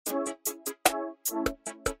Hey,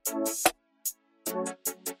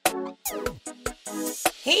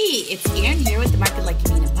 it's Erin here with the Market Like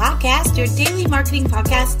You Mean It podcast, your daily marketing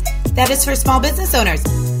podcast that is for small business owners,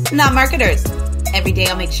 not marketers. Every day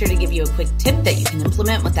I'll make sure to give you a quick tip that you can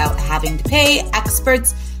implement without having to pay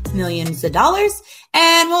experts millions of dollars,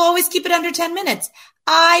 and we'll always keep it under 10 minutes.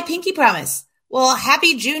 I pinky promise. Well,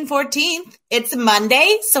 happy June 14th. It's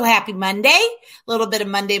Monday, so happy Monday. A little bit of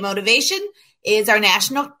Monday motivation is our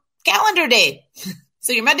national calendar day.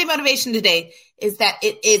 So your Monday motivation today is that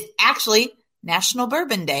it is actually National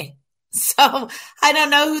Bourbon Day. So I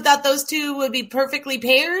don't know who thought those two would be perfectly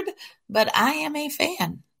paired, but I am a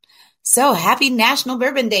fan. So happy National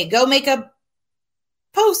Bourbon Day. Go make a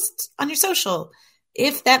post on your social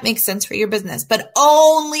if that makes sense for your business, but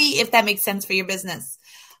only if that makes sense for your business.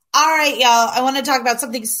 All right, y'all. I want to talk about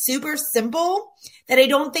something super simple that I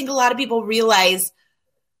don't think a lot of people realize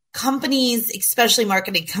companies, especially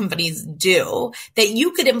marketing companies, do that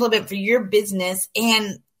you could implement for your business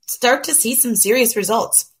and start to see some serious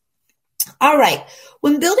results. All right.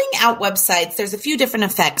 When building out websites, there's a few different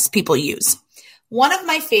effects people use. One of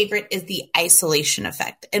my favorite is the isolation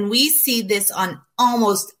effect. And we see this on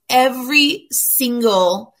almost every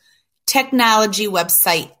single technology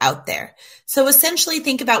website out there. So essentially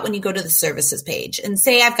think about when you go to the services page and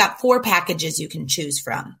say, I've got 4 packages you can choose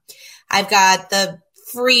from. I've got the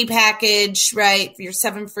free package, right? For your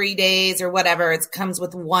 7 free days or whatever. It comes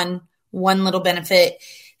with one little benefit.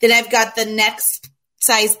 Then I've got the next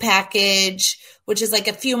size package, which is like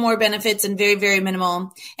a few more benefits and very, very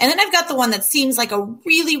minimal. And then I've got the one that seems like a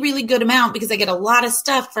really, really good amount because I get a lot of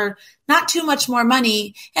stuff for not too much more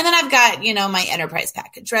money. And then I've got, my enterprise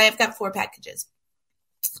package, right? I've got 4 packages.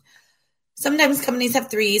 Sometimes companies have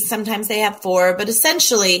 3, sometimes they have 4, but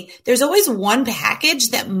essentially there's always one package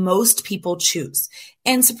that most people choose.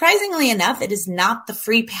 And surprisingly enough, it is not the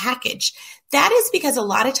free package. That is because a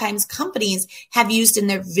lot of times companies have used in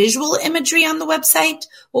their visual imagery on the website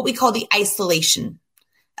what we call the isolation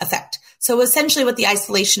effect. So essentially what the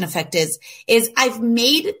isolation effect is I've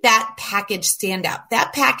made that package stand out.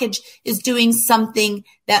 That package is doing something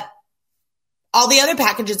that all the other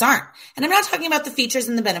packages aren't. And I'm not talking about the features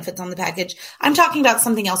and the benefits on the package. I'm talking about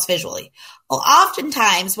something else visually. Well,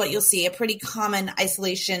 oftentimes what you'll see, a pretty common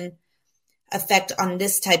isolation effect on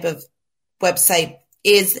this type of website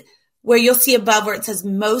is where you'll see above where it says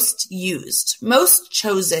most used, most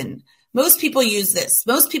chosen, most people use this,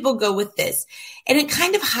 most people go with this. And it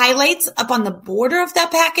kind of highlights up on the border of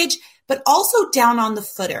that package, but also down on the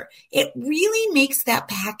footer. It really makes that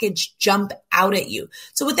package jump out at you.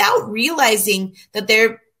 So without realizing that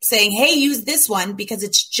they're saying, hey, use this one because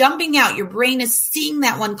it's jumping out, your brain is seeing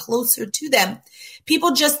that one closer to them.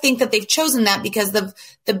 People just think that they've chosen that because of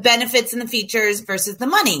the benefits and the features versus the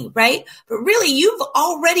money, right? But really, you've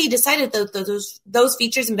already decided that those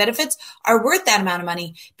features and benefits are worth that amount of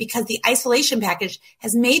money because the isolation package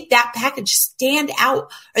has made that package stand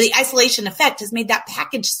out, or the isolation effect has made that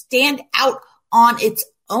package stand out on its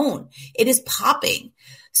own. It is popping.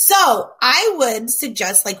 So I would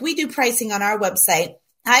suggest, like we do pricing on our website,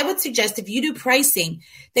 I would suggest if you do pricing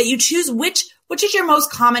that you choose which is your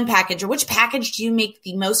most common package, or which package do you make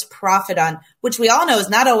the most profit on, which we all know is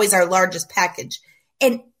not always our largest package,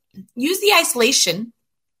 and use the isolation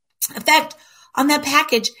effect on that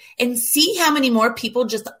package and see how many more people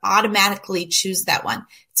just automatically choose that one.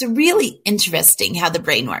 It's really interesting how the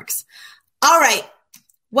brain works. All right.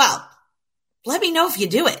 Well, let me know if you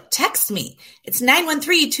do it. Text me. It's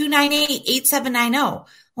 913-298-8790.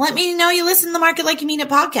 Let me know you listen to the Market Like You Mean It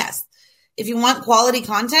podcast. If you want quality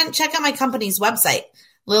content, check out my company's website,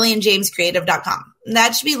 LillianJamesCreative.com.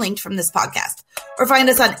 That should be linked from this podcast. Or find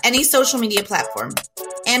us on any social media platform.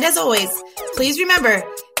 And as always, please remember,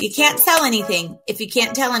 you can't sell anything if you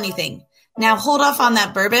can't tell anything. Now hold off on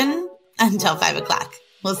that bourbon until 5 o'clock.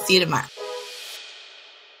 We'll see you tomorrow.